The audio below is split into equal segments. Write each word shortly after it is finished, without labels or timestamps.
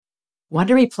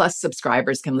Wondery Plus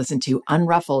subscribers can listen to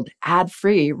Unruffled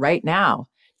ad-free right now.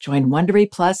 Join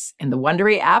Wondery Plus in the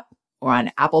Wondery app or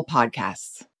on Apple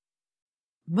Podcasts.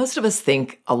 Most of us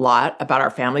think a lot about our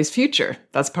family's future.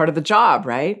 That's part of the job,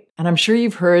 right? And I'm sure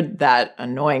you've heard that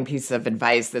annoying piece of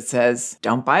advice that says,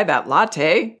 don't buy that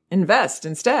latte, invest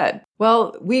instead.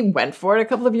 Well, we went for it a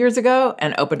couple of years ago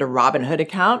and opened a Robinhood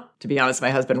account. To be honest, my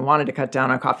husband wanted to cut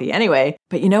down on coffee anyway.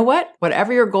 But you know what?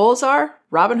 Whatever your goals are,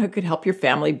 Robinhood could help your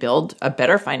family build a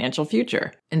better financial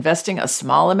future. Investing a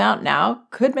small amount now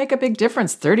could make a big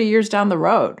difference 30 years down the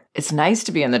road. It's nice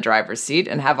to be in the driver's seat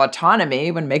and have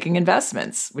autonomy when making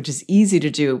investments, which is easy to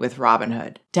do with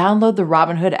Robinhood. Download the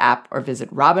Robinhood app or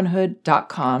visit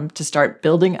Robinhood.com to start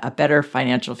building a better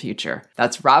financial future.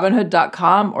 That's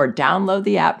Robinhood.com or download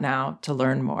the app now to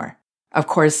learn more. Of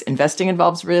course, investing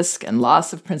involves risk and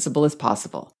loss of principal is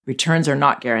possible. Returns are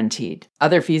not guaranteed.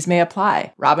 Other fees may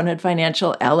apply. Robinhood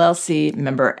Financial, LLC,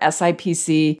 member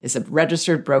SIPC, is a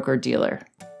registered broker-dealer.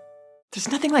 There's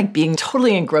nothing like being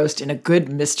totally engrossed in a good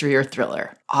mystery or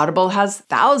thriller. Audible has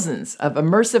thousands of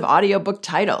immersive audiobook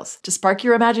titles to spark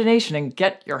your imagination and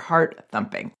get your heart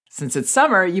thumping. Since it's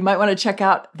summer, you might want to check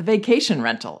out The Vacation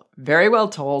Rental. Very well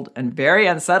told and very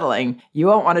unsettling. You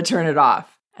won't want to turn it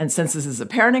off. And since this is a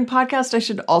parenting podcast, I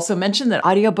should also mention that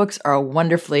audiobooks are a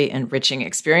wonderfully enriching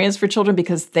experience for children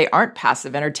because they aren't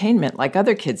passive entertainment like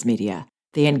other kids' media.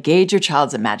 They engage your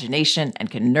child's imagination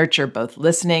and can nurture both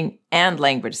listening and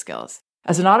language skills.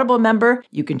 As an Audible member,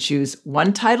 you can choose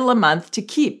one title a month to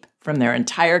keep from their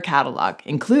entire catalog,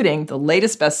 including the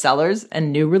latest bestsellers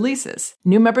and new releases.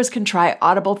 New members can try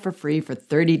Audible for free for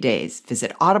 30 days.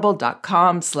 Visit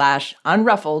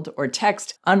audible.com/unruffled or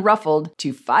text unruffled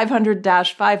to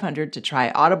 500-500 to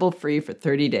try Audible free for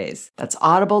 30 days. That's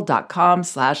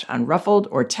audible.com/unruffled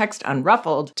or text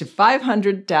unruffled to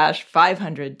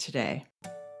 500-500 today.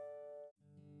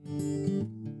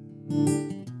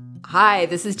 Hi,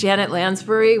 this is Janet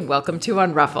Lansbury. Welcome to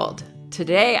Unruffled.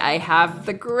 Today, I have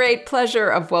the great pleasure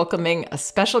of welcoming a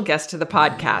special guest to the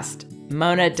podcast,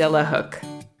 Mona Delahooke.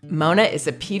 Mona is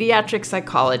a pediatric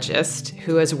psychologist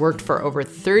who has worked for over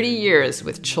 30 years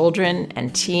with children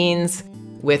and teens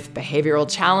with behavioral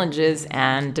challenges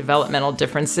and developmental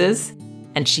differences,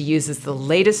 and she uses the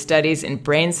latest studies in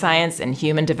brain science and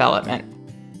human development.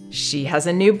 She has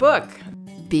a new book,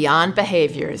 Beyond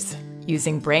Behaviors: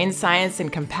 Using Brain Science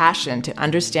and Compassion to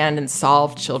Understand and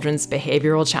Solve Children's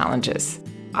Behavioral Challenges.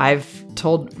 I've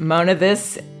told Mona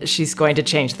this. She's going to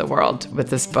change the world with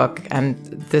this book and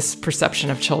this perception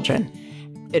of children.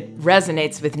 It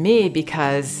resonates with me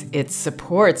because it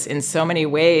supports in so many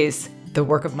ways the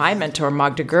work of my mentor,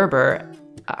 Magda Gerber,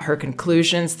 her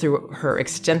conclusions through her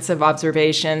extensive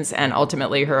observations, and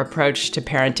ultimately her approach to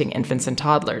parenting infants and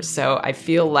toddlers. So I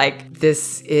feel like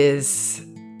this is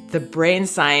the brain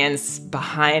science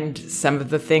behind some of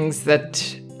the things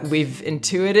that we've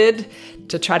intuited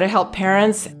to try to help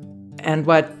parents. And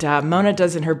what Mona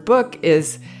does in her book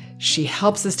is she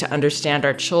helps us to understand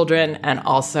our children and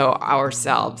also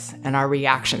ourselves and our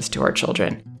reactions to our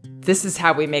children. This is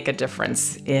how we make a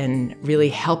difference in really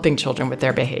helping children with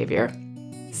their behavior.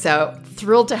 So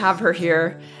thrilled to have her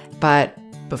here. But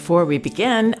before we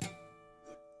begin,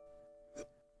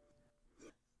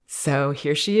 so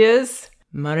here she is,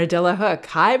 Mona Delahooke.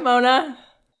 Hi, Mona.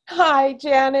 Hi,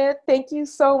 Janet. Thank you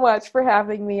so much for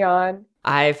having me on.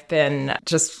 I've been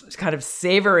just kind of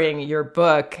savoring your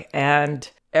book,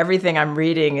 and everything I'm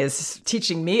reading is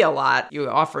teaching me a lot. You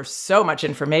offer so much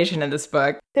information in this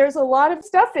book. There's a lot of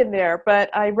stuff in there, but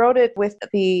I wrote it with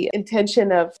the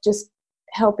intention of just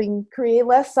helping create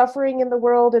less suffering in the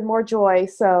world and more joy.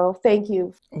 So thank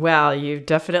you. Well, you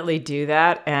definitely do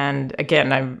that. And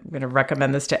again, I'm going to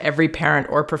recommend this to every parent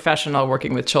or professional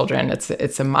working with children.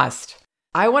 It's a must.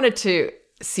 I wanted to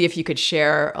see if you could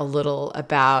share a little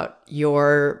about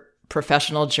your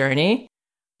professional journey.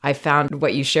 I found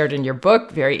what you shared in your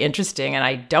book very interesting, and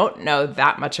I don't know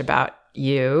that much about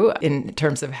you in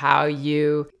terms of how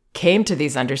you came to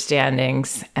these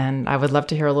understandings, and I would love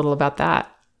to hear a little about that.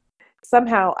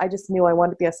 Somehow, I just knew I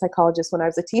wanted to be a psychologist when I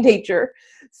was a teenager.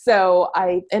 So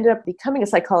I ended up becoming a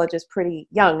psychologist pretty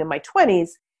young, in my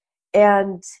 20s.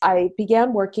 And I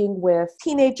began working with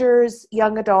teenagers,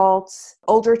 young adults,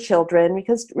 older children,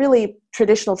 because really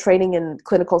traditional training in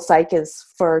clinical psych is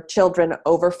for children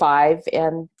over 5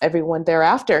 and everyone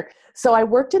thereafter. So I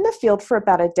worked in the field for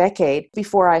about a decade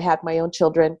before I had my own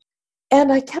children.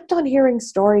 And I kept on hearing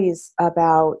stories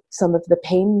about some of the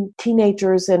pain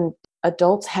teenagers and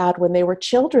adults had when they were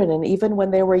children, and even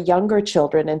when they were younger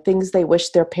children, and things they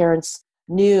wished their parents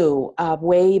knew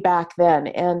way back then.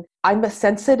 And I'm a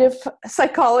sensitive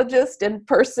psychologist and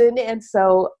person. And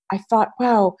so I thought,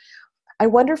 wow, I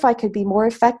wonder if I could be more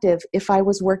effective if I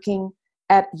was working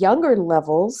at younger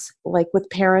levels, like with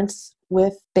parents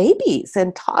with babies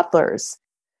and toddlers.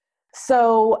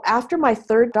 So after my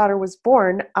third daughter was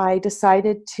born, I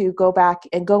decided to go back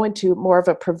and go into more of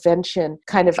a prevention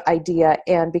kind of idea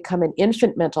and become an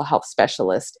infant mental health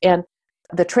specialist. And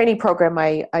the training program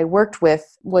I worked with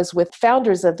was with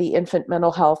founders of the Infant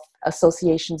Mental Health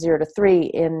Association 0 to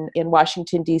 3 in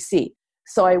Washington, D.C.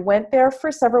 So I went there for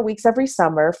several weeks every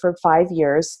summer for 5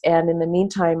 years. And in the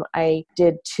meantime, I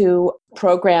did 2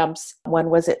 programs. One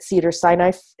was at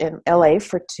Cedars-Sinai in LA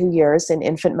for 2 years in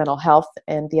infant mental health,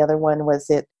 and the other one was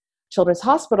at Children's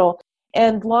Hospital.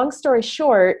 And long story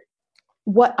short,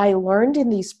 what I learned in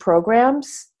these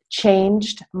programs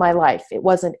changed my life. It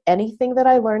wasn't anything that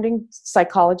I learned in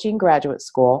psychology in graduate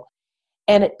school.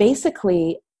 And it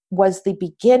basically was the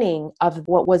beginning of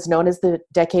what was known as the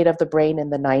decade of the brain in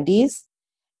the 90s.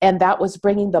 And that was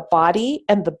bringing the body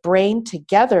and the brain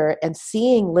together and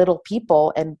seeing little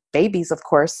people and babies, of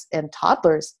course, and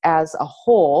toddlers as a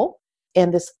whole.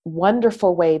 In this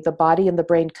wonderful way, the body and the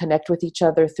brain connect with each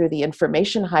other through the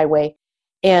information highway.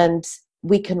 And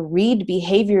we can read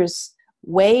behaviors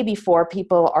way before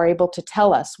people are able to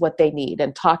tell us what they need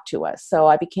and talk to us. So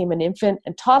I became an infant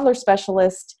and toddler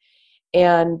specialist.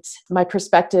 And my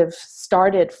perspective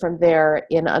started from there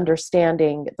in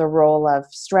understanding the role of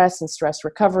stress and stress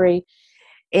recovery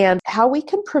and how we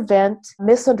can prevent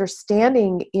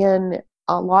misunderstanding in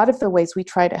a lot of the ways we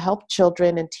try to help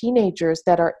children and teenagers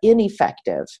that are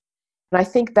ineffective. And I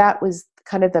think that was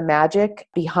kind of the magic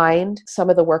behind some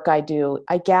of the work I do.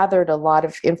 I gathered a lot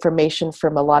of information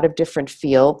from a lot of different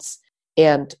fields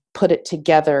and put it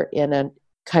together in a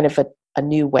kind of a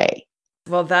new way.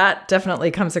 Well, that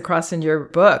definitely comes across in your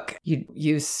book. You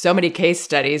use so many case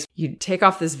studies. You take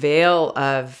off this veil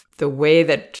of the way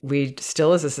that we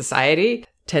still as a society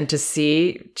tend to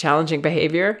see challenging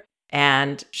behavior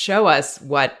and show us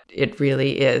what it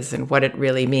really is and what it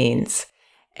really means.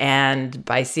 And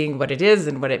by seeing what it is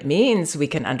and what it means, we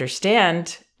can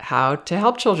understand how to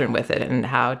help children with it and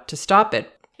how to stop it.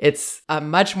 It's a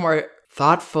much more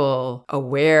thoughtful,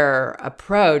 aware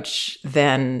approach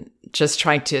than just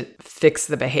trying to fix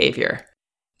the behavior.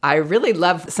 I really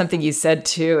love something you said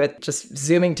too, just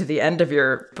zooming to the end of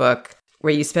your book,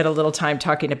 where you spent a little time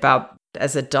talking about,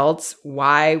 as adults,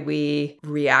 why we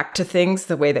react to things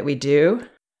the way that we do,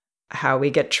 how we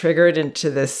get triggered into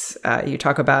this. You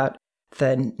talk about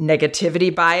the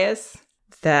negativity bias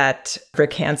that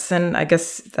Rick Hansen, I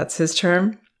guess that's his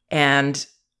term, and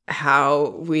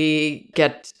how we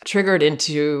get triggered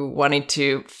into wanting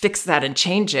to fix that and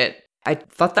change it. I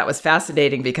thought that was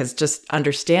fascinating because just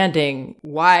understanding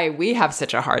why we have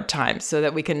such a hard time so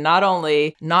that we can not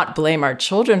only not blame our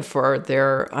children for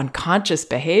their unconscious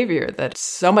behavior, that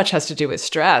so much has to do with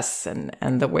stress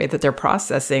and the way that they're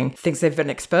processing things they've been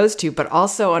exposed to, but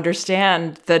also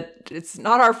understand that it's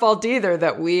not our fault either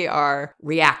that we are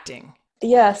reacting.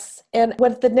 Yes. And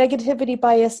what the negativity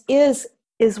bias is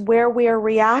where we are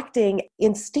reacting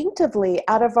instinctively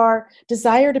out of our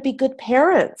desire to be good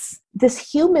parents. This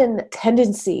human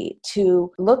tendency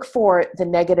to look for the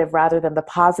negative rather than the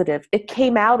positive, it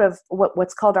came out of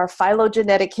what's called our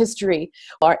phylogenetic history.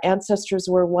 Our ancestors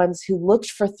were ones who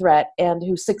looked for threat and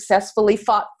who successfully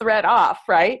fought threat off,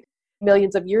 right?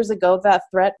 Millions of years ago, that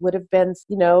threat would have been,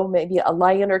 maybe a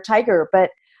lion or tiger.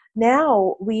 But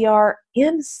now we are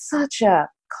in such a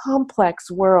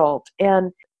complex world.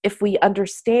 And if we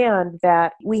understand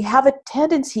that we have a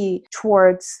tendency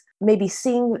towards maybe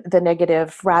seeing the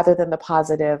negative rather than the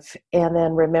positive, and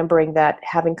then remembering that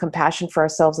having compassion for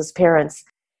ourselves as parents,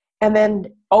 and then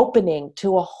opening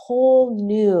to a whole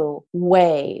new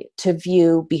way to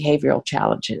view behavioral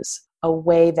challenges, a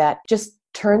way that just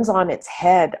turns on its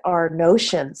head our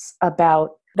notions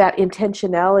about that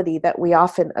intentionality that we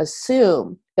often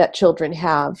assume that children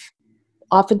have.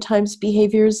 Oftentimes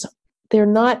behaviors, they're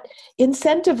not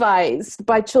incentivized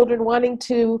by children wanting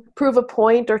to prove a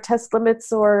point or test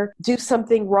limits or do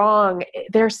something wrong.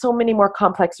 There are so many more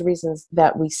complex reasons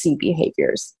that we see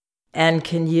behaviors. And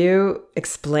can you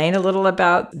explain a little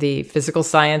about the physical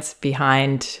science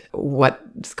behind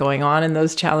what's going on in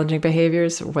those challenging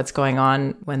behaviors, what's going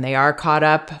on when they are caught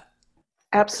up?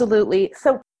 Absolutely.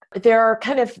 So there are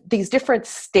kind of these different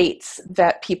states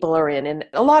that people are in, and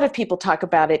a lot of people talk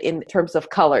about it in terms of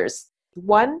colors.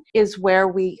 One is where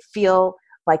we feel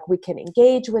like we can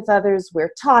engage with others,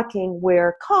 we're talking,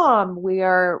 we're calm, we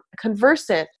are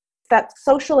conversant. That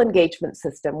social engagement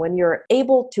system, when you're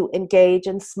able to engage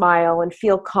and smile and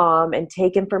feel calm and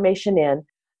take information in,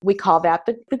 we call that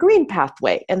the green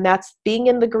pathway. And that's being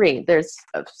in the green. There's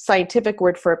a scientific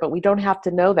word for it, but we don't have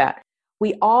to know that.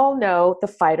 We all know the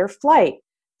fight or flight.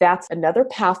 That's another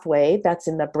pathway that's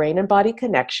in the brain and body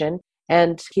connection.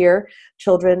 And here,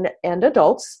 children and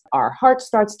adults, our heart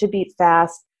starts to beat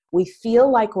fast. We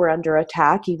feel like we're under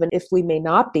attack, even if we may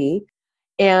not be.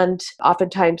 And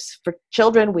oftentimes for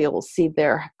children, we will see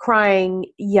their crying,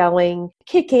 yelling,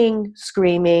 kicking,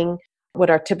 screaming, what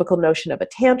our typical notion of a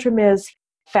tantrum is,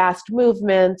 fast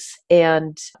movements,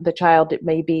 and the child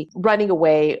may be running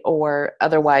away or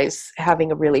otherwise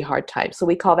having a really hard time. So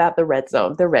we call that the red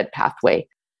zone, the red pathway.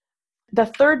 The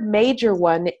third major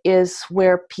one is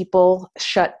where people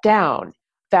shut down.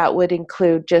 That would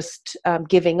include just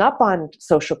giving up on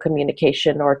social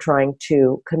communication or trying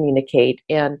to communicate.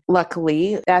 And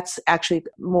luckily, that's actually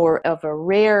more of a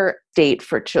rare state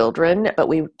for children, but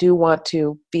we do want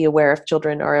to be aware if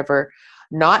children are ever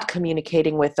not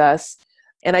communicating with us.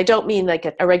 And I don't mean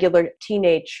like a regular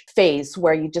teenage phase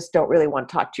where you just don't really want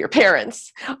to talk to your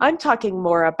parents. I'm talking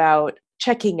more about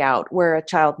checking out, where a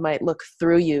child might look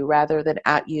through you rather than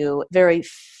at you, very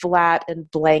flat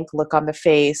and blank look on the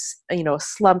face,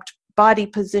 slumped body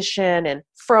position and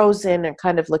frozen and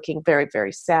kind of looking very,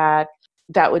 very sad.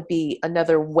 That would be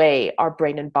another way our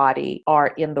brain and body are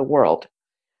in the world.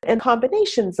 And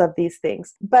combinations of these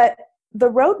things. But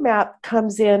the roadmap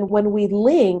comes in when we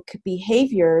link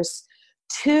behaviors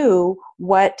to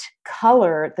what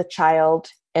color the child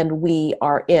and we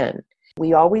are in.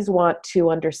 We always want to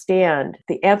understand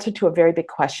the answer to a very big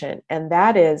question, and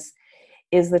that is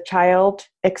the child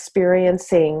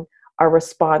experiencing a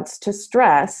response to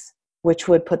stress, which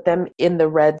would put them in the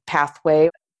red pathway,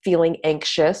 feeling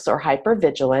anxious or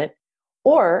hypervigilant,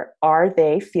 or are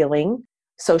they feeling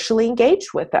socially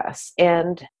engaged with us?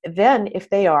 And then if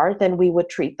they are, then we would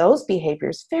treat those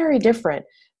behaviors very different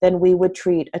than we would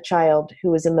treat a child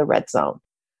who is in the red zone.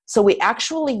 So we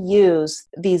actually use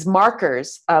these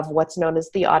markers of what's known as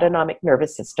the autonomic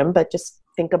nervous system, but just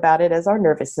think about it as our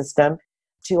nervous system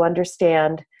to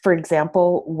understand, for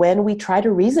example, when we try to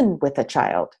reason with a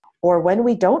child or when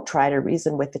we don't try to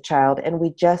reason with the child and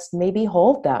we just maybe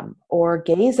hold them or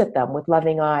gaze at them with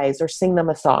loving eyes or sing them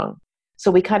a song.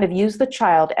 So we kind of use the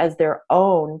child as their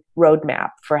own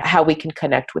roadmap for how we can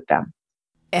connect with them.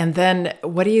 And then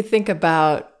what do you think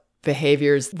about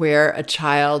behaviors where a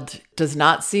child does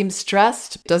not seem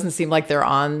stressed, doesn't seem like they're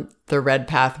on the red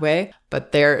pathway,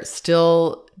 but they're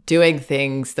still doing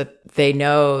things that they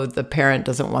know the parent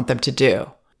doesn't want them to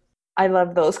do? I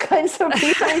love those kinds of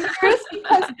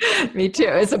behaviors. Me too.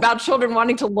 It's about children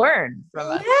wanting to learn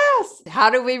from us. Yes. How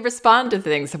do we respond to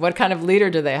things? What kind of leader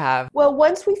do they have? Well,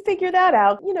 once we figure that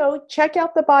out, check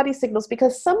out the body signals,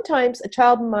 because sometimes a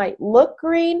child might look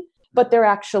green, but they're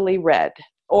actually red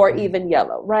or even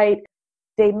yellow, right?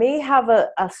 They may have a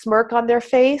smirk on their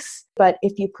face, but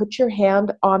if you put your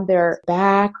hand on their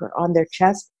back or on their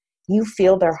chest, you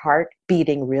feel their heart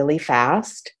beating really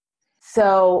fast.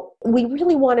 So we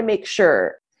really want to make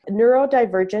sure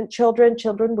neurodivergent children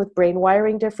with brain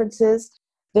wiring differences,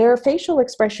 their facial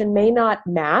expression may not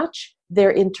match their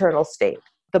internal state.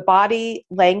 The body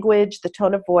language, the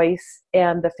tone of voice,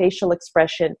 and the facial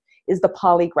expression is the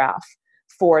polygraph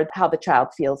for how the child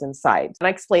feels inside. And I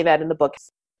explain that in the book.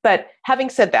 But having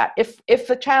said that, if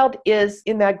the child is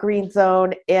in that green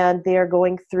zone and they're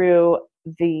going through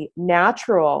the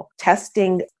natural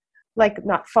testing, like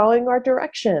not following our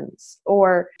directions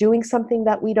or doing something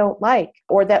that we don't like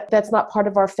or that's not part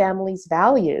of our family's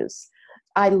values,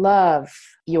 I love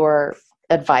your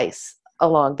advice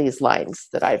along these lines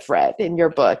that I've read in your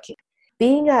book.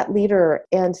 Being that leader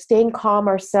and staying calm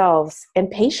ourselves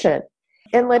and patient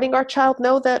and letting our child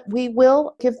know that we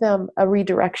will give them a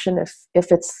redirection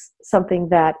if it's something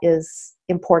that is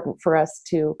important for us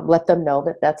to let them know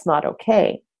that that's not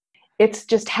okay. It's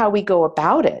just how we go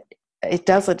about it. It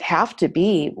doesn't have to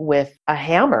be with a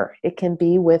hammer. It can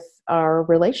be with our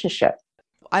relationship.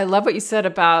 I love what you said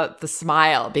about the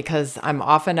smile, because I'm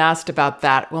often asked about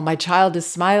that. Well, my child is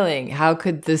smiling. How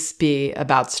could this be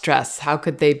about stress? How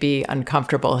could they be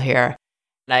uncomfortable here?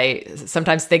 And I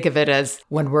sometimes think of it as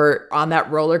when we're on that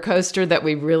roller coaster that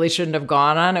we really shouldn't have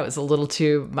gone on. It was a little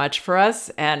too much for us,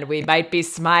 and we might be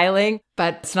smiling,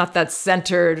 but it's not that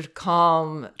centered,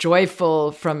 calm,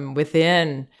 joyful from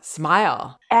within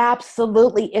smile.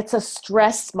 Absolutely. It's a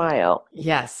stress smile.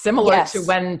 Yes. Similar to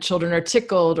when children are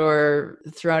tickled or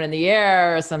thrown in the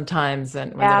air sometimes.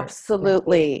 And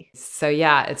absolutely. So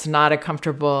yeah, it's not a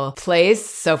comfortable place.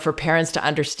 So for parents to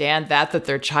understand that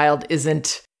their child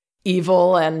isn't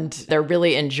evil and they're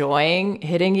really enjoying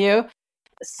hitting you.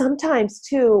 Sometimes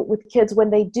too, with kids,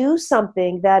 when they do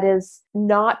something that is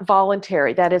not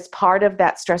voluntary, that is part of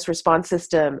that stress response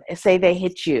system, say they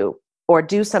hit you or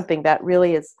do something that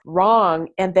really is wrong,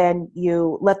 and then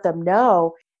you let them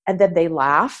know, and then they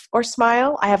laugh or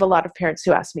smile. I have a lot of parents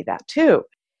who ask me that too.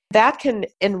 That can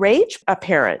enrage a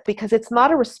parent because it's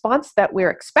not a response that we're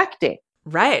expecting.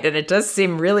 Right. And it does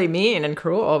seem really mean and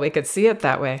cruel. We could see it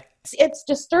that way. It's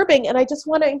disturbing. And I just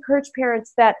want to encourage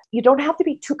parents that you don't have to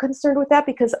be too concerned with that,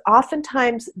 because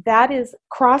oftentimes that is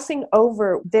crossing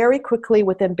over very quickly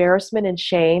with embarrassment and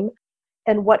shame.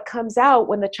 And what comes out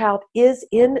when the child is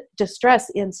in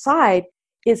distress inside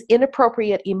is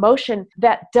inappropriate emotion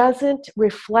that doesn't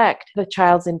reflect the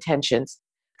child's intentions.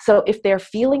 So if they're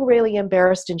feeling really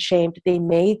embarrassed and shamed, they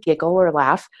may giggle or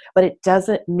laugh, but it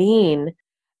doesn't mean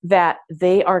that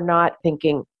they are not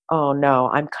thinking, oh no,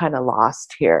 I'm kind of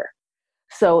lost here.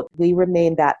 So we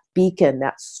remain that beacon,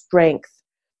 that strength,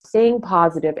 staying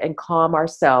positive and calm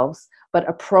ourselves, but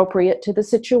appropriate to the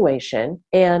situation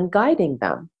and guiding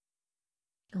them.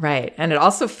 Right. And it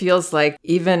also feels like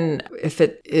even if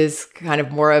it is kind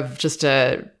of more of just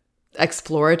a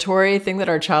exploratory thing that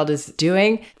our child is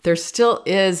doing, there still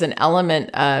is an element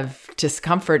of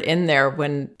discomfort in there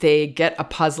when they get a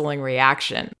puzzling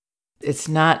reaction. It's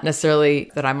not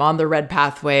necessarily that I'm on the red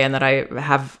pathway and that I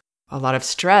have a lot of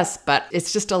stress, but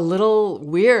it's just a little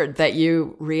weird that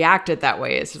you reacted that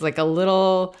way. It's just like a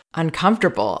little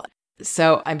uncomfortable.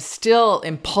 So I'm still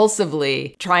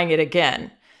impulsively trying it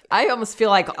again. I almost feel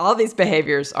like all these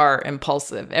behaviors are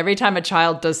impulsive. Every time a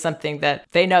child does something that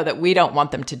they know that we don't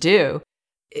want them to do,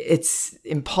 it's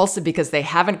impulsive because they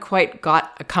haven't quite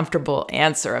got a comfortable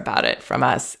answer about it from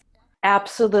us.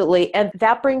 Absolutely. And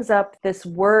that brings up this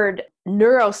word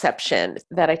neuroception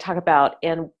that I talk about.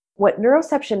 And what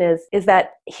neuroception is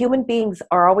that human beings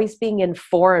are always being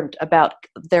informed about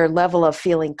their level of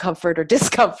feeling comfort or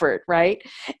discomfort, right?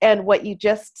 And what you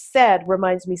just said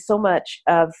reminds me so much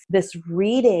of this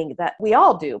reading that we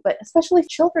all do, but especially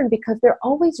children, because they're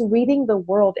always reading the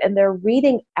world and they're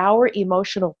reading our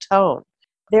emotional tone.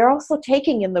 They're also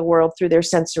taking in the world through their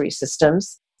sensory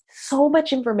systems. So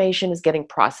much information is getting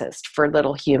processed for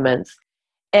little humans.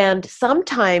 And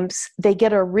sometimes they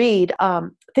get a read.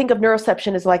 Think of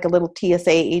neuroception as like a little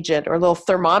TSA agent or a little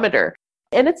thermometer.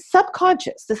 And it's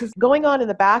subconscious. This is going on in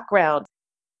the background.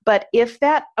 But if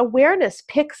that awareness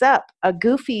picks up a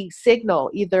goofy signal,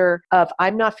 either of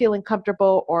I'm not feeling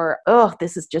comfortable or, oh,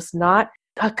 this is just not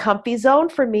a comfy zone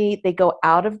for me, they go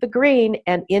out of the green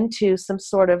and into some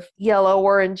sort of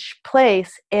yellow-orange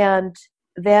place. And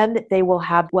then they will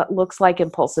have what looks like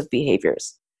impulsive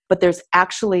behaviors. But there's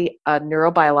actually a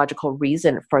neurobiological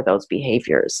reason for those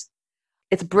behaviors.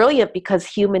 It's brilliant because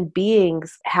human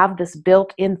beings have this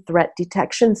built-in threat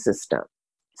detection system.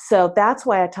 So that's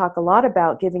why I talk a lot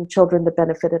about giving children the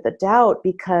benefit of the doubt,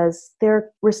 because they're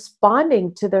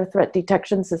responding to their threat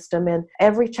detection system, and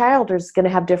every child is going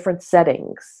to have different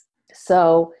settings.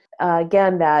 So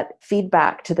again, that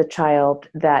feedback to the child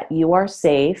that you are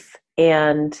safe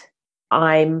and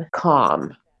I'm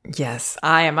calm. Yes,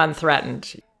 I am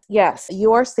unthreatened. Yes,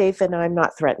 you are safe and I'm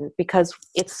not threatened, because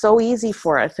it's so easy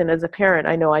for us. And as a parent,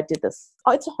 I know I did this.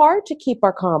 It's hard to keep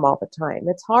our calm all the time.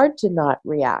 It's hard to not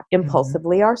react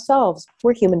impulsively ourselves.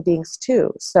 We're human beings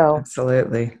too. So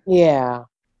absolutely. Yeah.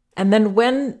 And then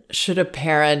when should a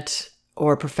parent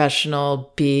or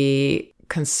professional be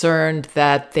concerned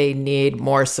that they need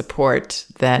more support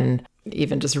than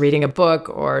even just reading a book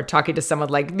or talking to someone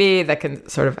like me that can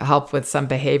sort of help with some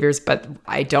behaviors, but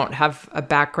I don't have a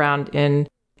background in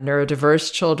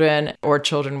neurodiverse children or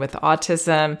children with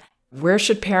autism? Where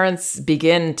should parents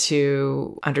begin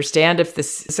to understand if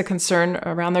this is a concern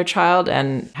around their child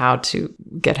and how to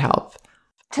get help?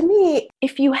 To me,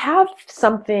 if you have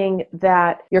something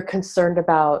that you're concerned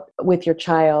about with your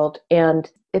child and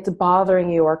it's bothering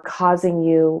you or causing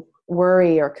you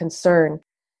worry or concern,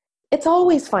 it's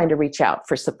always fine to reach out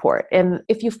for support. And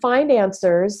if you find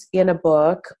answers in a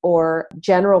book or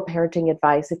general parenting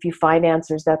advice, if you find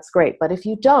answers, that's great. But if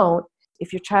you don't,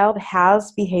 if your child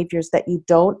has behaviors that you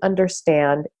don't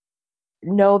understand,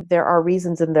 know there are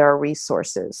reasons and there are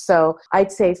resources. So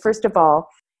I'd say, first of all,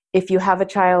 if you have a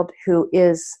child who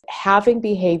is having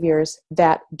behaviors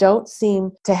that don't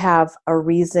seem to have a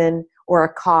reason or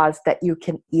a cause that you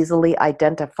can easily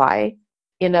identify,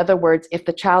 in other words, if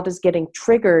the child is getting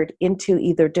triggered into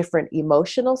either different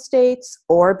emotional states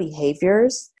or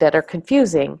behaviors that are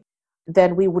confusing,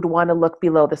 then we would want to look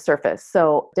below the surface.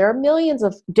 So there are millions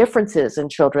of differences in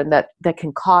children that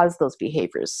can cause those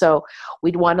behaviors. So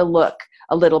we'd want to look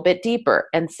a little bit deeper.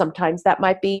 And sometimes that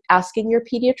might be asking your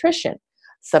pediatrician.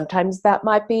 Sometimes that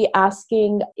might be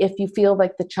asking if you feel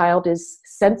like the child is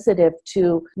sensitive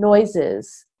to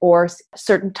noises or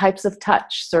certain types of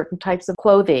touch, certain types of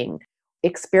clothing,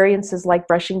 experiences like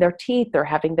brushing their teeth or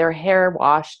having their hair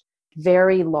washed,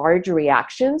 very large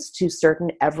reactions to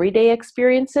certain everyday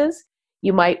experiences,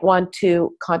 you might want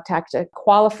to contact a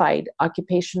qualified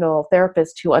occupational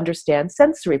therapist who understands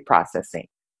sensory processing.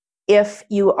 If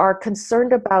you are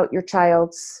concerned about your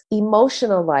child's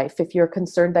emotional life, if you're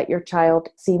concerned that your child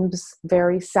seems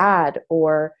very sad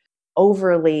or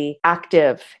overly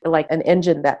active, like an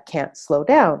engine that can't slow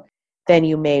down, then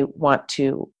you may want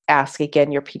to ask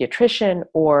again your pediatrician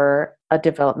or a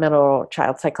developmental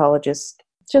child psychologist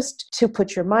just to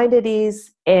put your mind at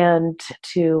ease and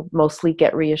to mostly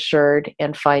get reassured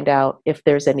and find out if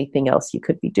there's anything else you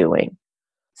could be doing.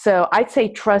 So I'd say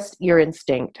trust your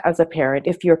instinct as a parent.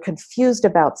 If you're confused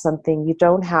about something, you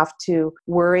don't have to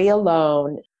worry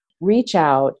alone. Reach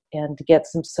out and get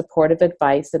some supportive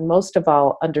advice. And most of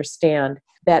all, understand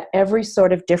that every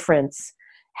sort of difference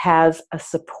has a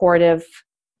supportive,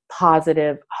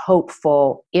 positive,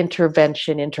 hopeful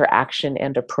intervention, interaction,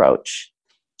 and approach.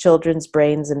 Children's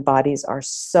brains and bodies are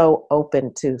so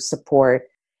open to support.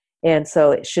 And so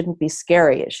it shouldn't be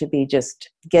scary. It should be just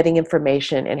getting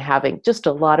information and having just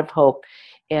a lot of hope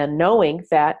and knowing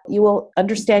that you will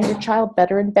understand your child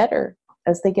better and better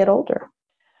as they get older.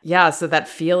 Yeah, so that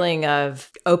feeling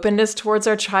of openness towards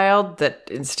our child, that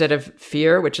instead of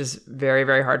fear, which is very,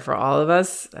 very hard for all of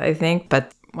us, I think.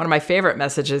 But one of my favorite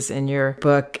messages in your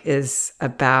book is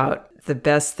about the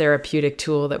best therapeutic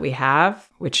tool that we have,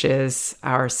 which is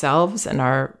ourselves and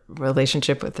our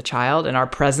relationship with the child and our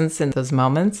presence in those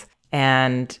moments,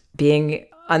 and being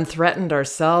unthreatened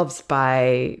ourselves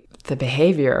by the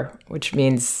behavior, which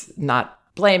means not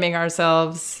blaming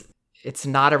ourselves. It's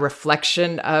not a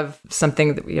reflection of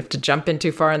something that we have to jump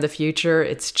into far in the future.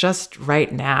 It's just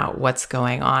right now what's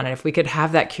going on. And if we could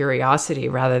have that curiosity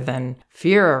rather than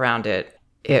fear around it,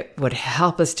 it would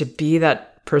help us to be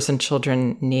that person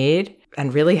children need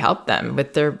and really help them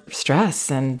with their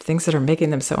stress and things that are making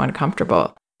them so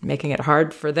uncomfortable, making it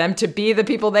hard for them to be the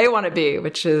people they want to be,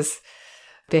 which is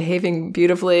behaving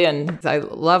beautifully. And I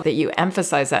love that you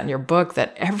emphasize that in your book,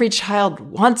 that every child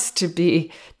wants to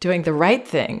be doing the right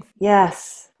thing.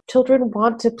 Yes. Children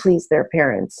want to please their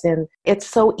parents, and it's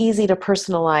so easy to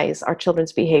personalize our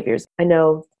children's behaviors. I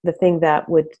know the thing that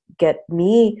would get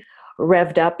me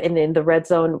revved up and in the red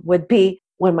zone would be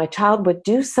when my child would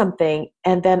do something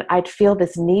and then I'd feel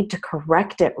this need to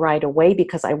correct it right away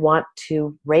because I want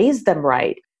to raise them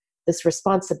right. This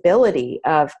responsibility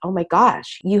of, oh my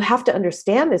gosh, you have to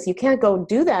understand this. You can't go and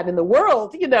do that in the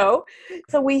world, you know?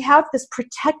 So we have this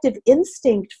protective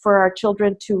instinct for our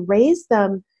children to raise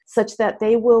them such that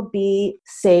they will be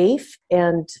safe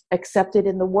and accepted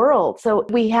in the world. So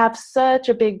we have such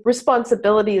a big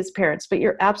responsibility as parents, but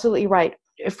you're absolutely right.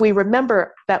 If we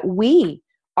remember that we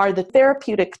are the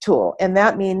therapeutic tool, and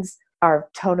that means our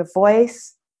tone of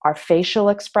voice, our facial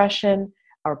expression,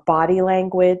 our body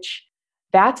language,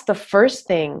 that's the first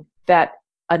thing that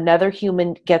another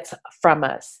human gets from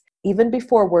us, even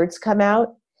before words come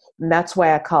out. And that's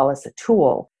why I call us a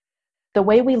tool. The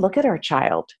way we look at our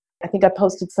child. I think I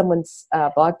posted someone's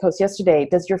blog post yesterday.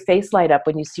 Does your face light up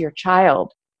when you see your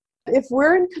child? If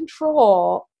we're in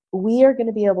control, we are going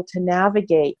to be able to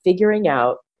navigate figuring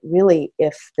out really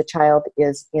if the child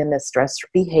is in a stress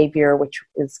behavior, which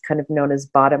is kind of known as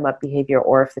bottom-up behavior,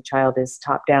 or if the child is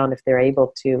top-down, if they're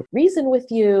able to reason with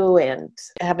you and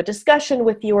have a discussion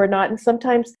with you or not. And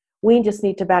sometimes we just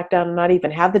need to back down and not even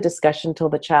have the discussion until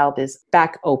the child is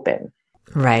back open.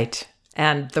 Right.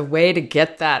 And the way to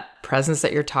get that presence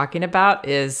that you're talking about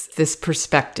is this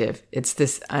perspective. It's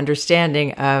this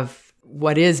understanding of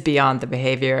what is beyond the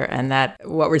behavior, and that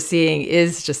what we're seeing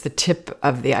is just the tip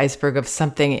of the iceberg of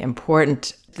something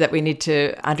important that we need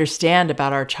to understand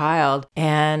about our child.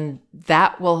 And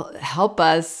that will help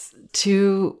us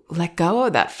to let go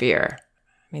of that fear.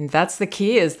 I mean, that's the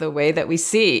key, is the way that we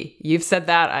see. You've said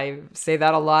that. I say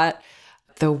that a lot.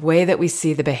 The way that we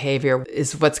see the behavior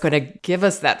is what's going to give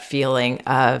us that feeling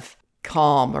of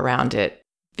calm around it,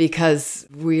 because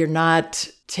we're not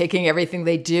taking everything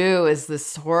they do as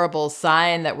this horrible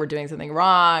sign that we're doing something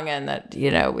wrong and that,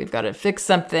 you know, we've got to fix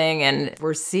something. And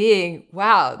we're seeing,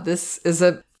 wow, this is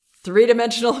a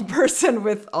three-dimensional person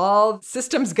with all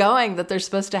systems going that they're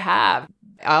supposed to have.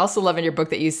 I also love in your book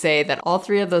that you say that all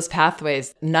three of those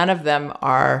pathways, none of them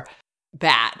are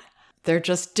bad. They're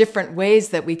just different ways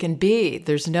that we can be.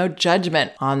 There's no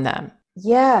judgment on them.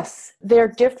 Yes, they're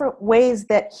different ways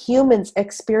that humans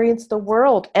experience the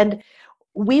world. And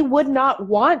we would not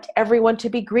want everyone to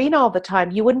be green all the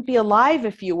time. You wouldn't be alive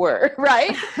if you were,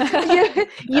 right?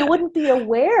 you wouldn't be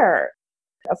aware.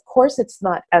 Of course, it's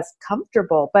not as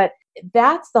comfortable, but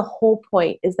that's the whole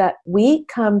point, is that we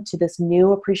come to this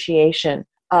new appreciation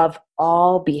of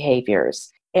all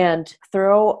behaviors and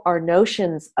throw our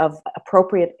notions of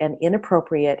appropriate and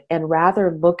inappropriate and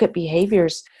rather look at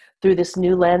behaviors through this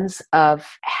new lens of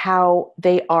how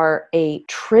they are a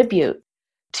tribute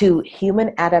to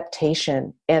human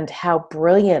adaptation and how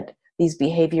brilliant these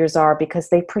behaviors are because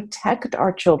they protect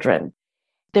our children.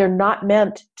 They're not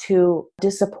meant to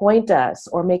disappoint us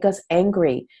or make us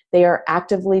angry. They are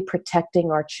actively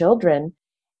protecting our children.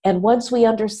 And once we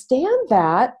understand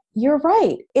that, you're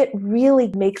right. It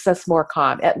really makes us more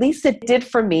calm. At least it did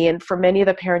for me and for many of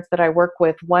the parents that I work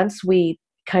with. Once we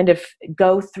kind of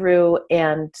go through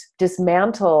and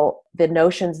dismantle the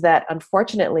notions that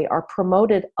unfortunately are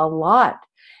promoted a lot,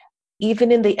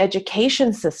 even in the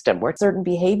education system where certain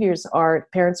behaviors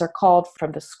parents are called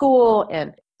from the school,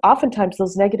 and oftentimes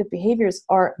those negative behaviors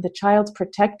are the child's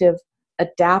protective,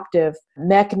 adaptive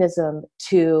mechanism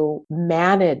to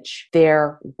manage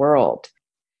their world.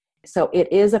 So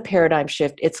it is a paradigm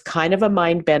shift. It's kind of a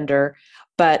mind bender,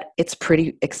 but it's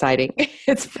pretty exciting.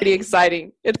 It's pretty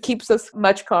exciting. It keeps us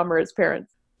much calmer as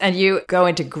parents. And you go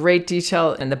into great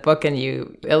detail in the book and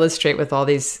you illustrate with all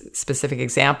these specific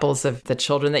examples of the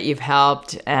children that you've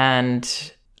helped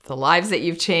and the lives that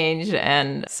you've changed.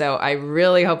 And so I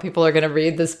really hope people are going to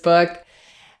read this book.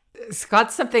 It's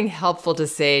got something helpful to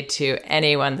say to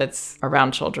anyone that's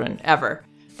around children ever.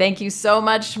 Thank you so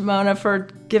much, Mona, for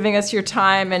giving us your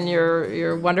time and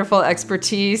your wonderful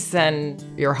expertise and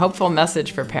your hopeful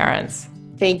message for parents.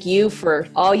 Thank you for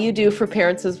all you do for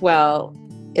parents as well.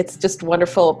 It's just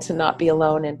wonderful to not be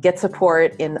alone and get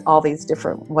support in all these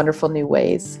different wonderful new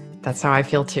ways. That's how I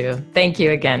feel too. Thank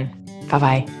you again.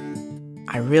 Bye-bye.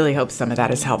 I really hope some of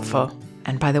that is helpful.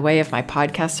 And by the way, if my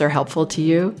podcasts are helpful to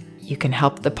you, you can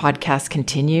help the podcast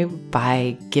continue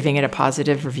by giving it a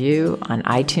positive review on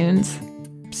iTunes.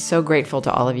 I'm so grateful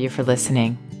to all of you for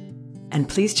listening. And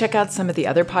please check out some of the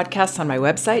other podcasts on my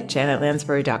website,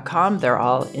 janetlansbury.com. They're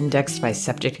all indexed by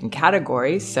subject and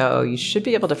category, so you should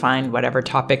be able to find whatever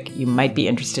topic you might be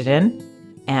interested in.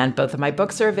 And both of my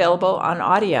books are available on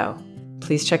audio.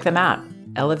 Please check them out.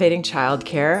 Elevating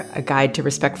Childcare, A Guide to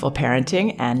Respectful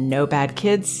Parenting, and No Bad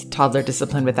Kids, Toddler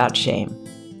Discipline Without Shame.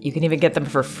 You can even get them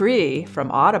for free from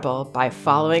Audible by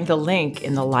following the link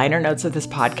in the liner notes of this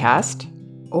podcast.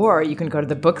 Or you can go to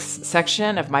the books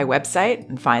section of my website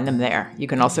and find them there. You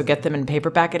can also get them in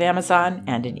paperback at Amazon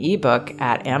and in ebook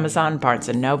at Amazon, Barnes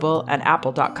 & Noble, and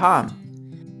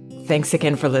Apple.com. Thanks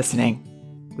again for listening.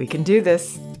 We can do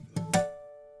this.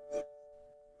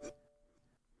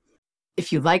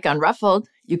 If you like Unruffled,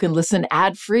 you can listen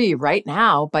ad-free right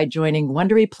now by joining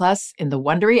Wondery Plus in the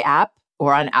Wondery app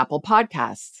or on Apple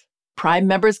Podcasts. Prime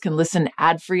members can listen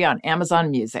ad-free on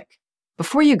Amazon Music.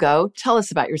 Before you go, tell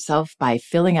us about yourself by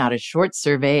filling out a short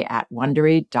survey at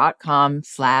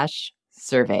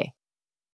Wondery.com/survey.